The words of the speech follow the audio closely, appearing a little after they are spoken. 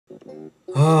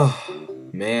Oh,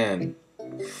 man.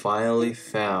 Finally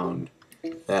found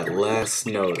that last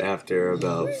note after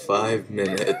about 5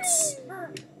 minutes.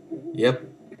 Yep,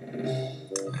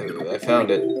 I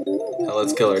found it. Now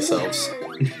let's kill ourselves.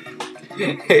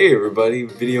 Hey everybody,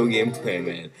 Video Game Plan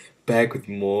Man, back with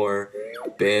more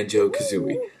Banjo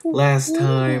Kazooie. Last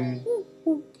time,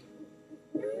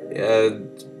 yeah,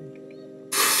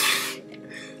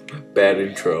 bad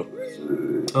intro.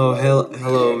 Oh,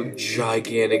 hello,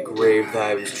 gigantic grave that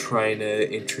I was trying to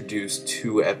introduce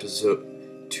 2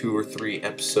 or 3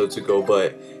 episodes ago,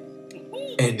 but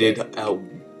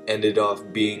ended off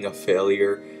being a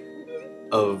failure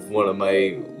of one of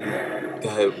my.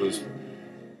 That was.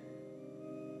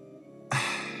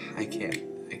 I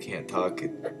can't talk.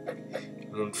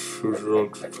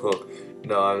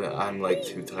 No, I'm like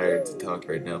too tired to talk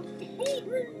right now.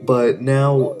 But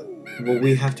now, what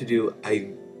we have to do, I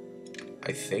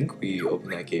think we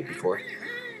opened that gate before.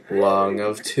 Long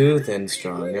of tooth and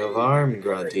strong of arm,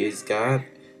 Grunty's got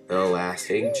the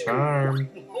lasting charm.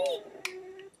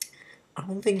 I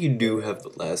don't think you do have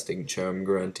the lasting charm,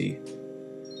 Grunty.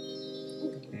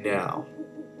 Now,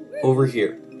 over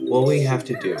here, what we have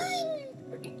to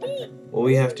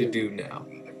do now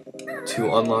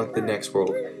to unlock the next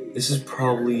world. This is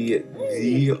probably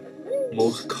the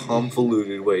most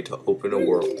convoluted way to open a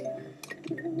world.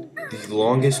 The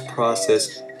longest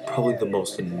process, probably the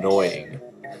most annoying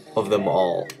of them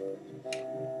all.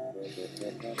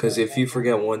 Because if you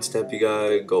forget one step, you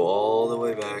gotta go all the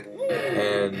way back,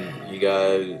 and you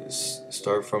gotta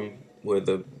start from where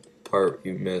the part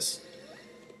you miss.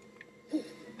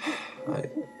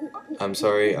 I'm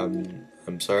sorry.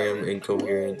 I'm sorry. I'm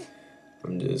incoherent.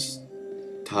 I'm just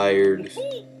tired.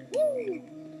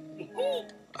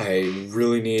 I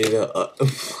really needed to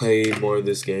play more of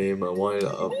this game. I wanted to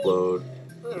upload.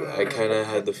 I kind of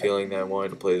had the feeling that I wanted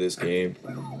to play this game.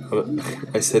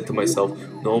 I said to myself,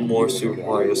 no more Super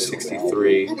Mario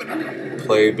 63.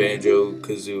 Play Banjo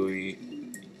Kazooie,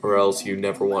 or else you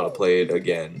never want to play it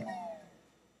again.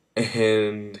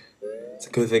 And it's a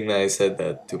good thing that I said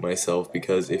that to myself,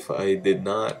 because if I did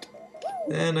not,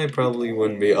 then I probably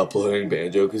wouldn't be uploading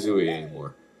Banjo Kazooie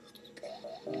anymore.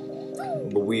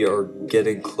 But we are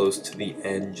getting close to the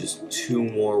end, just 2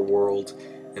 more worlds,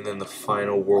 and then the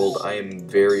final world. I am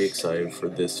very excited for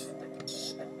this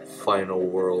final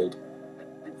world.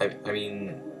 I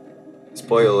mean,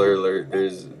 spoiler alert,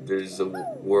 there's a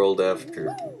world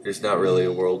after. There's not really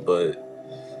a world, but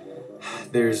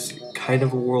there's kind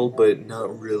of a world, but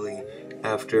not really,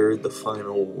 after the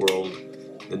final world,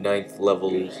 the 9th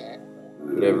level,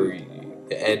 whatever,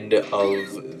 the end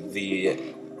of the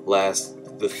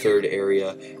the 3rd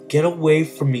area. Get away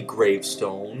from me,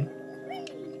 gravestone.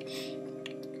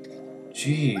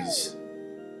 Jeez.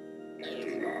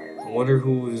 I wonder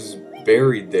who was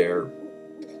buried there.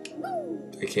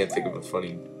 I can't think of a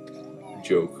funny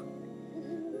joke.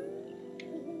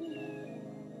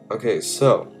 Okay,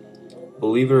 so,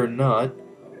 believe it or not,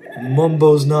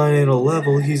 Mumbo's not in a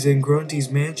level, he's in Grunty's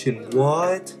mansion.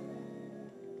 What?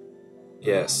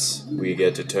 Yes, we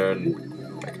get to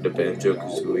turn back into Banjo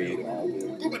Kazooie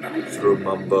through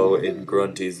Mumbo in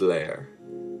Grunty's lair.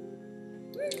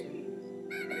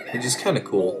 Which is kinda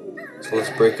cool. So let's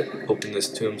open this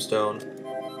tombstone.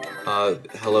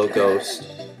 Hello ghost.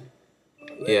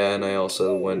 Yeah, and I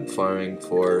also went farming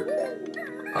for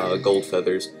gold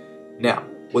feathers. Now,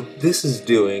 what this is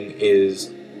doing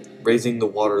is raising the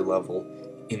water level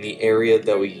in the area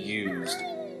that we used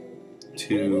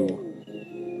to,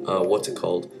 what's it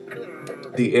called?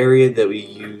 The area that we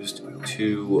used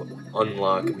to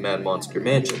unlock Mad Monster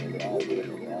Mansion.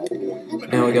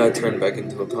 Now I gotta turn back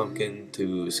into a pumpkin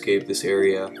to escape this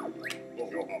area.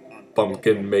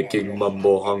 Pumpkin making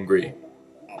Mumbo hungry.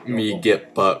 Me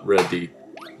get pot ready.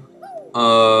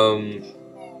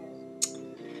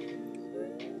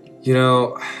 You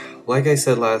know, like I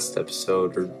said last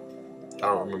episode, or I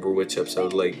don't remember which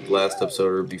episode, like last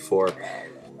episode or before,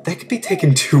 that could be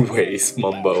taken 2 ways,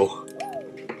 Mumbo.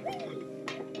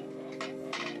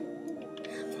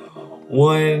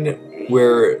 One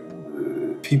where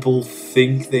people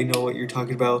think they know what you're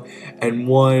talking about, and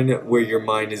one where your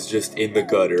mind is just in the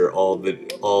gutter all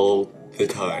the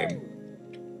time.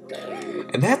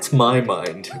 And that's my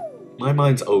mind. My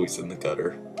mind's always in the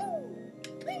gutter.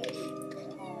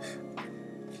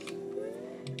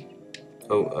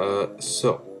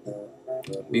 So,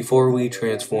 before we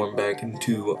transform back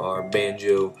into our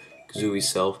Banjo Kazooie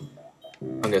self,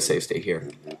 I'm gonna save state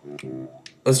here.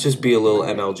 Let's just be a little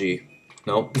MLG.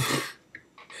 Nope.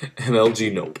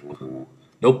 MLG, nope.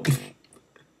 Nope.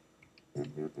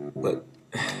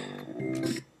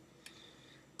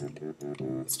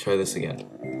 Let's try this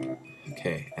again.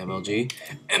 Okay, MLG.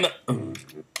 Emma!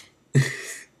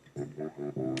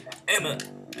 Emma!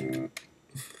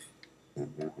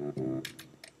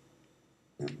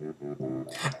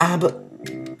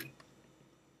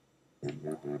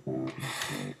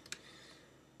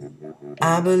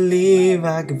 I believe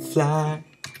I can fly.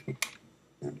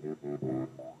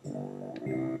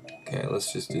 Okay,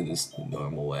 let's just do this the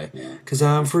normal way. 'Cause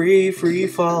I'm free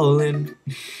falling.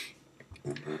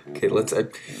 Okay, let's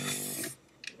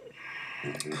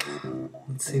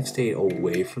save state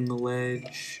away from the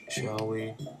ledge, shall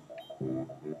we?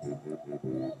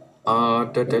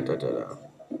 I'm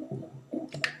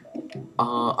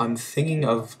thinking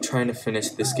of trying to finish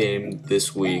this game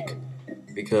this week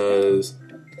because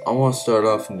I want to start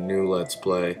off a new Let's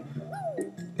Play.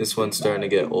 This one's starting to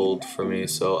get old for me,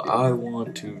 so I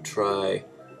want to try.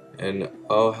 And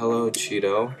oh, hello,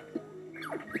 Cheeto.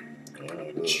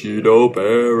 Cheeto,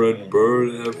 Bear, and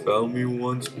Bird have found me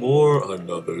once more.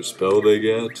 Another spell they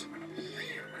get.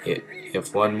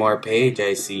 If one more page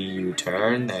I see you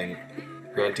turn, then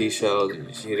Grunty shall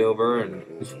Cheeto burn.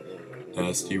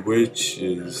 Nasty witch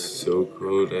is so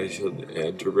cold I shall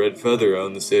enter red feather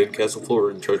on the sandcastle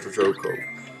floor in Treasure Choco.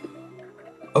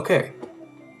 Okay.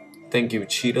 Thank you,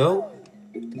 Cheeto.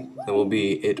 That will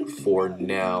be it for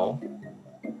now.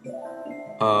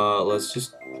 Let's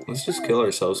just kill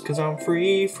ourselves because I'm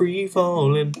free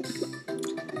falling.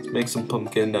 Let's make some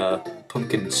pumpkin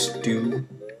stew.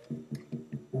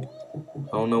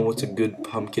 I don't know what's a good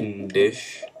pumpkin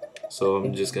dish, so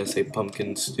I'm just gonna say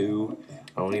pumpkin stew.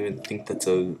 I don't even think that's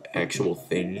a actual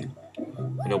thing.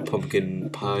 I know pumpkin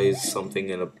pie is something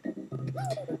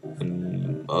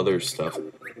and other stuff.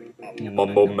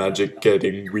 Mumbo magic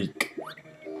getting weak.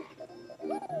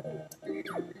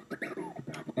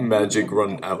 Magic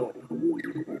run out.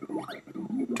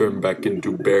 Turn back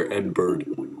into Bear and Bird.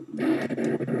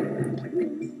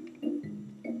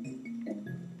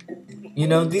 You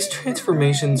know, these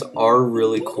transformations are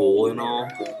really cool and all,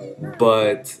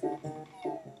 but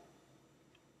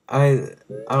I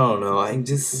don't know, I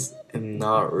just am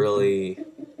not really...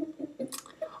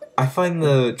 I find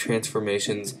the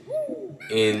transformations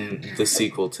in the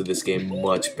sequel to this game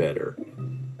much better.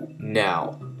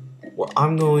 Now, what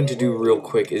I'm going to do real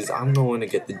quick is I'm going to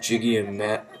get the Jiggy and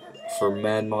Matt for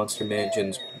Mad Monster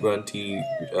Mansion's Grunty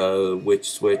Witch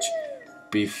Switch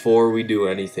before we do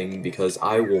anything, because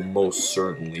I will most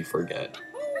certainly forget.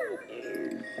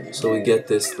 So we get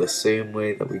this the same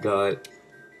way that we got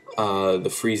the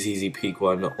Freeze Easy Peak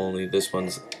one, only this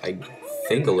one's, I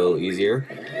think, a little easier.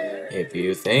 If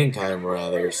you think I'm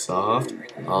rather soft,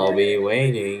 I'll be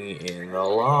waiting in the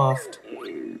loft.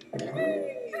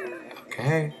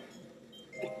 Okay.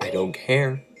 I don't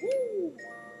care.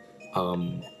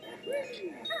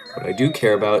 What I do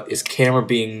care about is camera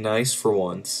being nice for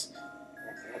once.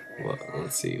 Well,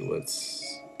 let's see, what's...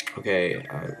 Okay,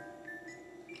 okay.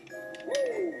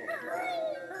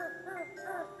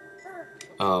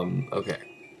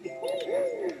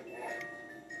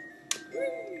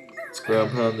 Let's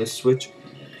ground pound this switch,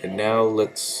 and now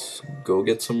let's go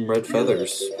get some red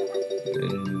feathers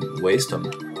and waste them.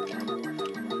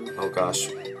 Oh gosh,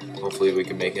 hopefully we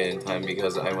can make it in time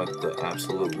because I went the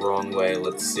absolute wrong way.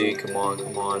 Let's see, come on,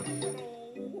 come on.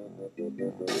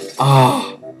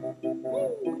 Ah!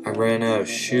 I ran out of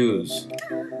shoes.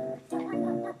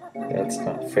 That's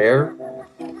not fair.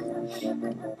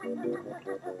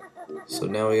 So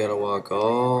now we gotta walk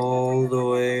all the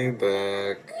way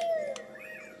back.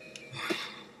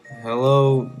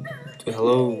 Hello,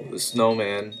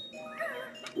 snowman.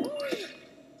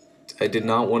 I did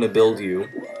not want to build you.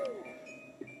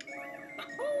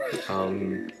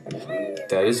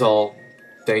 That is all.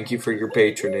 Thank you for your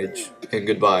patronage, and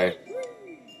goodbye.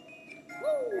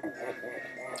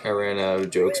 I ran out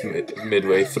of jokes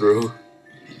midway through.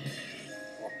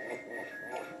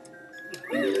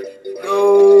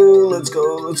 Oh, let's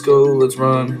go, let's go, let's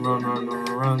run, run, run,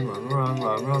 run, run, run, run,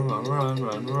 run, run, run, run,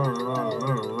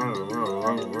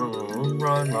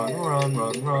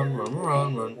 run,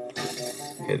 run, run.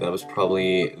 Okay, that was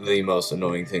probably the most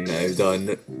annoying thing that I've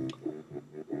done.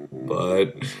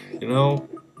 But, you know,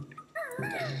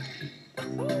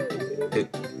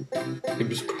 it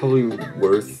was probably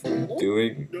worth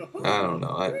doing. I don't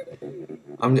know.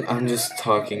 I'm just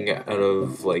talking out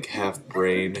of like half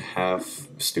brain, half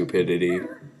stupidity.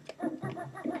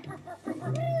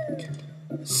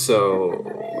 So,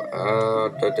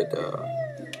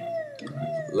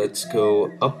 let's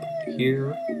go up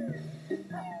here,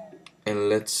 and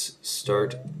let's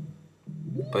start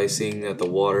by seeing that the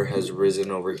water has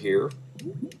risen over here.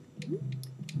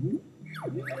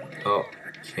 Oh,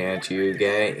 can't you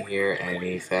get here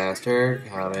any faster?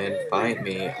 Come and fight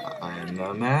me. I'm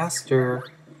the master.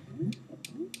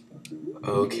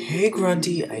 Okay,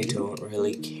 Grunty, I don't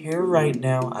really care right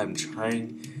now. I'm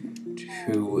trying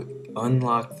to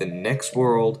unlock the next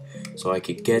world so I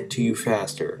could get to you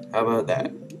faster. How about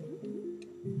that?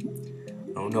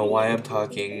 I don't know why I'm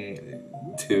talking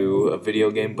to a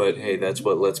video game, but hey, that's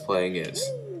what Let's Playing is.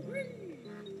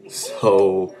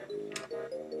 So,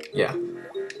 yeah.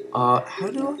 How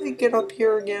do I get up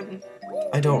here again?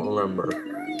 I don't remember.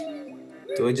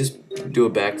 Do I just do a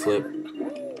backflip?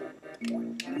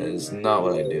 That is not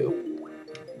what I do.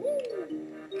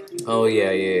 Oh,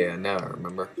 yeah, now I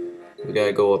remember. We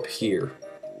gotta go up here.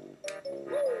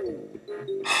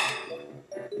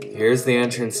 Here's the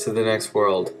entrance to the next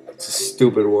world. It's a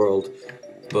stupid world,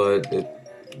 but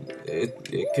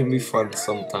it can be fun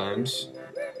sometimes.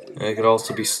 And it could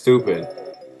also be stupid.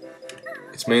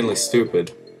 It's mainly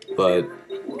stupid, but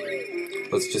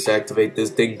let's just activate this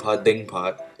ding pot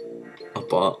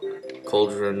up on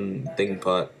cauldron ding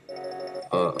pot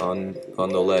on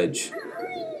the ledge.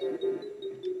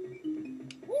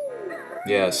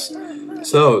 Yes.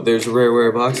 So there's a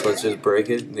rareware box. Let's just break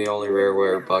it. The only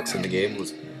rareware box in the game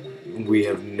was. We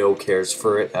have no cares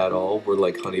for it at all. We're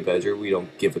like Honey Badger. We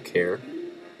don't give a care.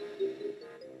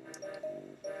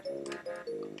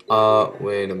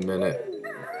 Wait a minute.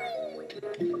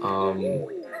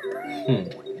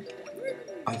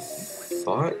 I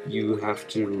thought you have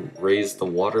to raise the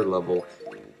water level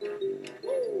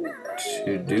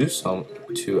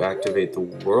to activate the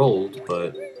world,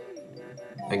 but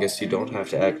I guess you don't have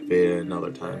to activate it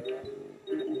another time.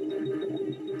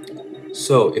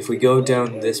 So, if we go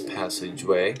down this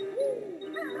passageway,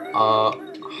 I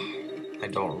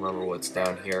don't remember what's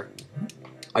down here.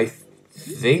 I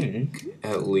think,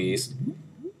 at least,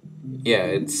 yeah,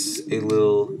 it's a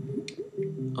little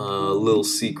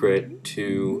secret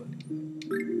to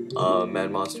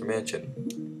Mad Monster Mansion,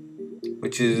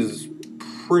 which is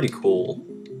pretty cool.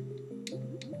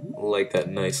 I like that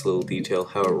nice little detail,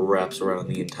 how it wraps around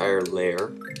the entire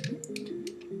layer.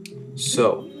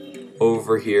 So,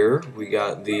 over here, we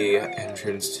got the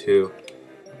entrance to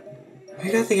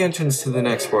the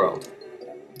next world.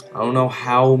 I don't know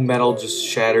how metal just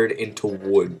shattered into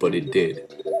wood, but it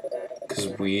did. Because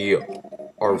we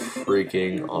are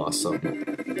freaking awesome.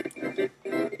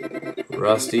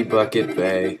 Rusty Bucket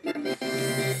Bay.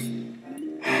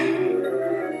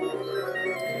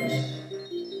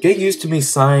 Get used to me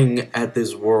sighing at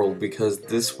this world, because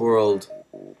this world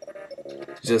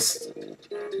just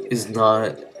is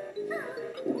not...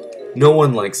 No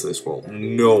one likes this world.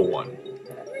 No one.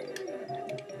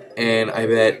 And I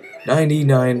bet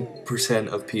 99%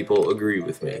 of people agree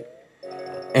with me.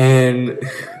 And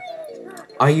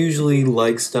I usually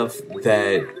like stuff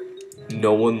that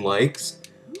no one likes.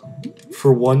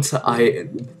 For once, I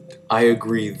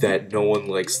agree that no one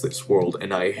likes this world,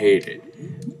 and I hate it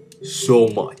so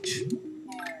much.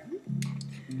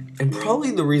 And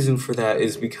probably the reason for that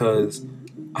is because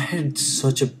I had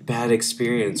such a bad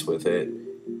experience with it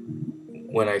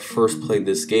when I first played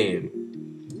this game.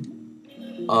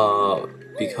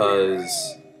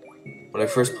 Because when I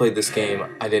first played this game,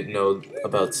 I didn't know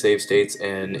about save states,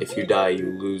 and if you die,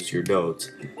 you lose your notes.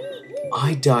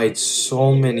 I died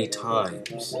so many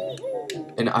times,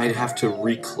 and I'd have to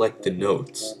recollect the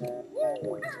notes.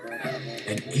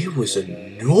 And it was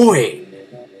annoying!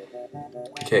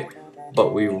 Okay,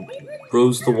 but we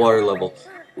rose the water level.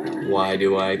 Why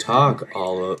do I talk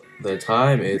all of the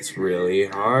time? It's really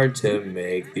hard to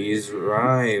make these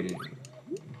rhyme.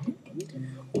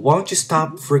 Why don't you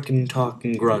stop frickin'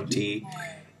 talking, Grunty,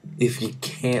 if you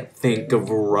can't think of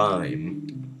a rhyme?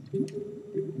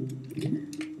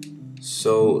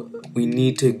 So, we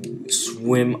need to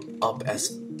swim up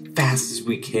as fast as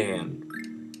we can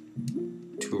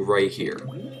to right here.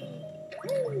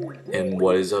 And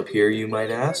what is up here, you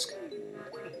might ask?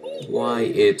 Why,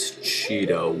 it's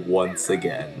Cheeto once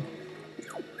again.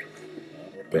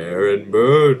 Bear and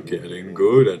bird getting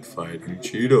good at fighting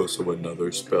Cheeto, so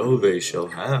another spell they shall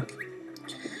have.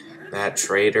 That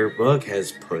traitor book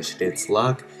has pushed its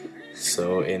luck,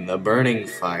 so in the burning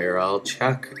fire I'll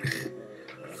chuck.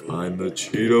 Find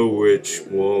Cheeto which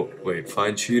won't.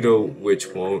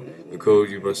 The code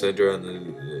you must enter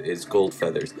is gold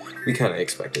feathers. We kinda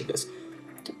expected this.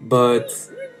 But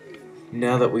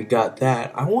now that we got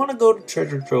that, I wanna go to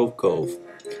Treasure Trove Cove.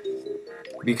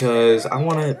 Because I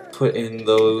want to put in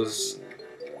those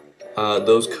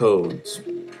codes,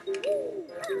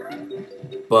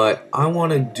 but I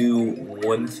want to do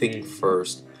one thing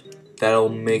first that'll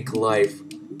make life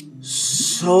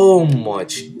so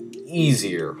much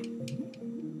easier,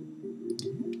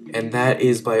 and that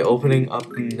is by opening up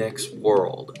the next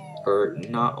world, or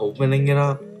not opening it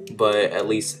up, but at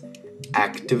least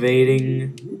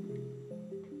activating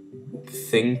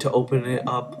thing to open it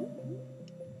up,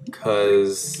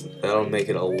 because that'll make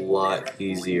it a lot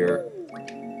easier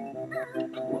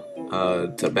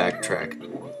to backtrack.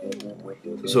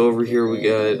 So over here we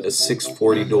got a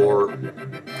 640 door.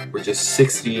 We're just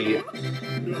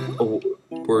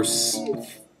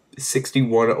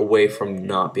 61 away from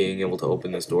not being able to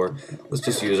open this door. Let's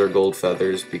just use our gold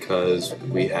feathers because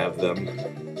we have them,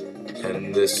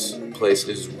 and this place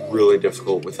is really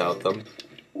difficult without them.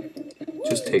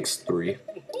 Just takes 3.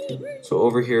 So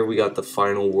over here we got the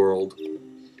final world.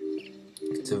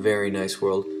 It's a very nice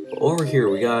world. But over here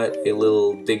we got a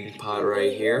little ding pot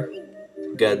right here.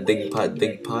 We got ding pot,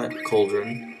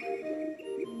 cauldron.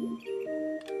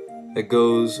 That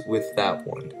goes with that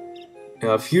one.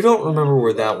 Now if you don't remember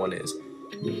where that one is,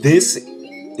 this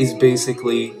is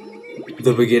basically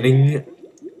the beginning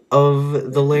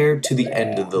of the lair to the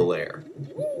end of the lair.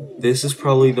 This is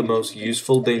probably the most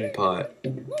useful ding pot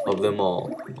of them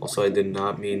all. Also, I did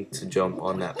not mean to jump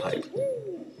on that pipe.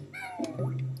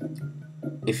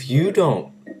 If you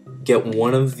don't get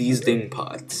one of these ding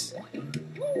pots,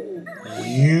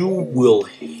 you will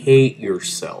hate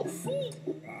yourself.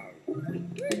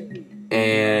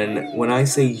 And when I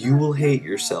say you will hate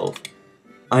yourself,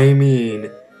 I mean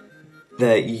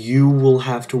that you will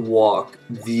have to walk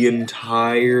the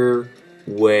entire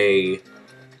way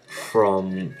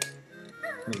from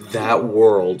that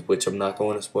world, which I'm not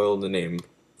going to spoil the name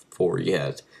for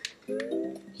yet.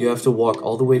 You have to walk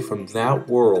all the way from that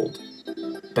world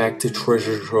back to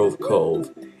Treasure Trove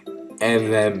Cove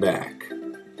and then back.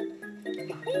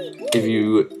 If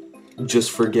you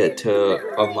just forget to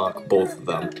unlock both of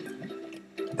them.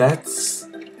 That's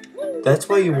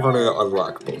why you want to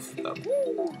unlock both of them.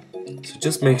 So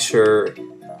just make sure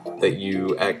that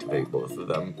you activate both of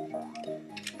them.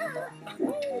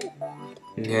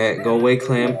 Okay, go away,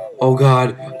 clam. Oh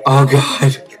god. Oh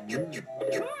god.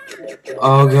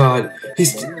 Oh god.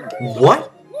 He's...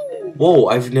 What? Whoa,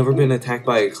 I've never been attacked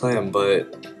by a clam,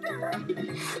 but...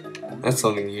 That's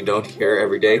something you don't hear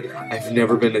every day. I've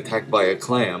never been attacked by a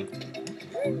clam.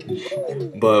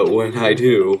 But when I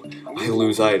do, I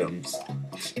lose items.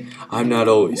 I'm not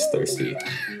always thirsty,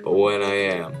 but when I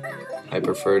am, I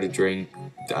prefer to drink...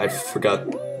 I forgot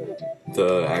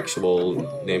the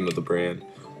actual name of the brand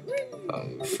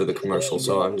for the commercial,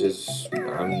 so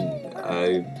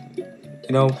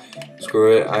you know,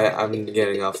 screw it, I'm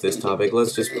getting off this topic.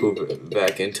 Let's just poop it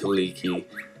back into Leaky.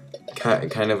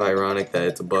 Kind of ironic that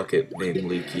it's a bucket named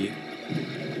Leaky.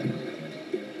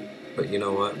 But you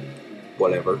know what?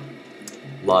 Whatever.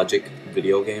 Logic,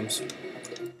 video games,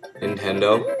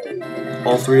 Nintendo,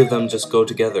 all 3 of them just go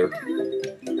together.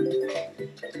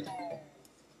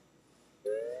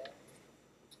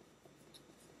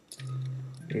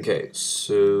 Okay,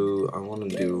 so I want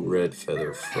to do red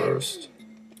feather first.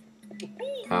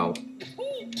 Ow.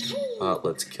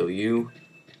 Let's kill you.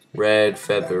 Red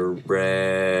feather,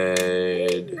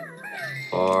 red.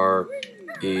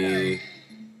 R-E-D.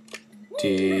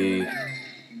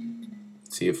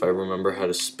 See if I remember how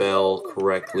to spell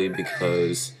correctly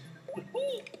because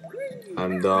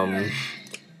I'm dumb.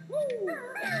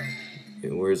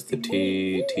 Where's the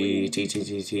T? T T T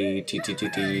T T T T T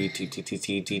T T T T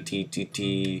T T T T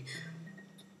T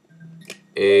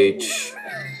H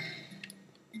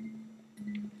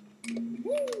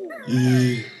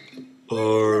E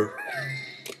R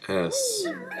S.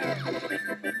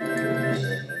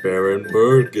 Bear and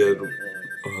bird get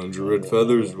 100 red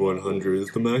feathers. 100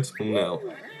 is the maximum now.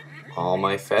 All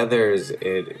my feathers,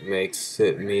 it makes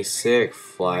me sick.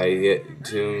 Fly it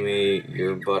to me,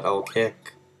 your butt I'll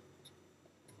kick.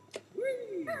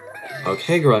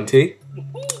 Okay, Grunty.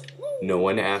 No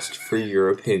one asked for your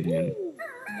opinion.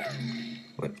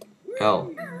 What?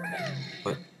 Hell.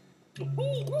 What?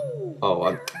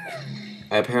 Oh,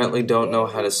 I apparently don't know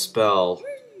how to spell.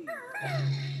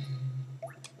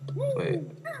 Wait.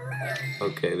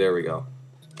 Okay, there we go.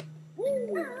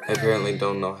 I apparently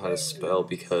don't know how to spell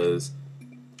because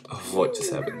of what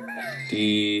just happened.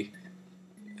 D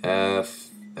F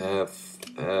F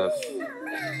F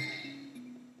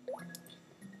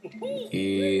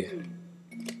E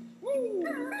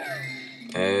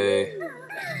A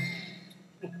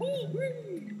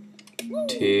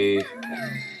T.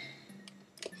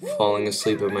 Falling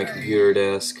asleep at my computer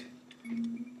desk.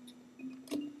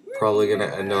 Probably gonna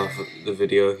end off the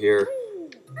video here.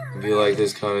 If you like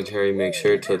this commentary, make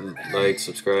sure to like,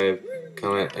 subscribe,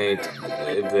 comment,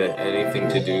 anything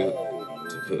to do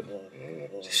to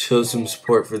show some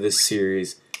support for this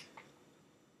series.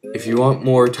 If you want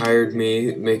more Tired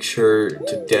Me, make sure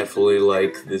to definitely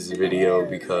like this video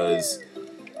because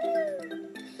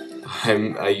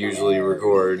I usually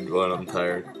record when I'm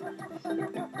tired.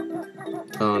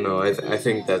 Oh no, I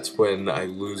think that's when I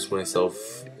lose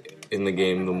myself in the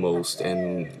game the most,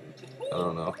 and I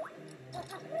don't know.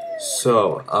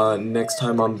 So, next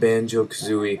time on Banjo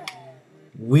Kazooie,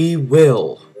 we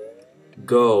will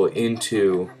go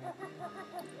into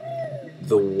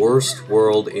the worst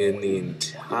world in the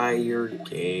entire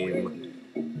game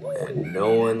that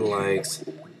no one likes,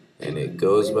 and it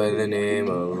goes by the name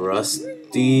of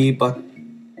Rusty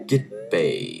Bucket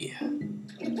Bay.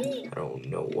 I don't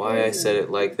know why I said it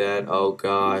like that. Oh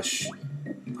gosh.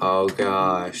 Oh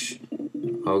gosh.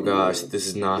 Oh gosh, this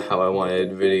is not how I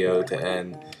wanted video to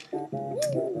end.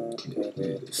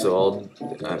 So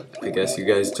I guess you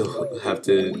guys still have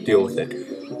to deal with it.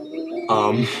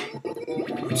 I'm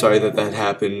sorry that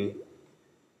happened.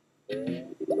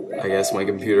 I guess my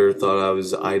computer thought I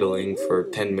was idling for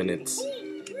 10 minutes.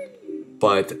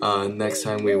 But next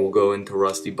time we will go into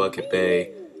Rusty Bucket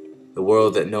Bay, the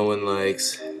world that no one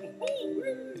likes,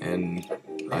 and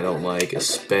I don't like,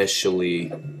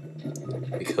 especially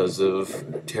because of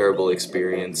terrible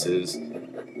experiences.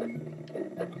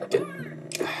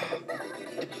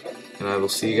 And I will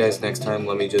see you guys next time.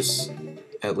 Let me just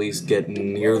at least get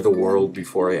near the world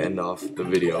before I end off the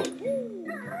video.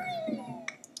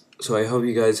 So I hope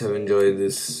you guys have enjoyed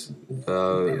this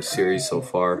series so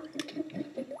far.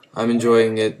 I'm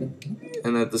enjoying it,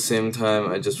 and at the same time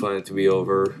I just want it to be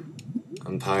over.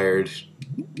 I'm tired.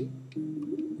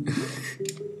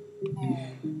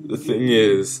 The thing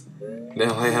is,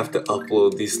 now I have to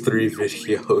upload these 3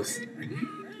 videos.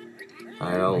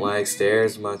 I don't like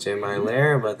stairs much in my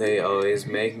lair, but they always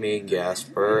make me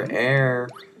gasp for air.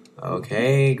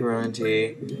 Okay,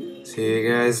 Grunty. See you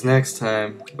guys next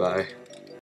time. Bye.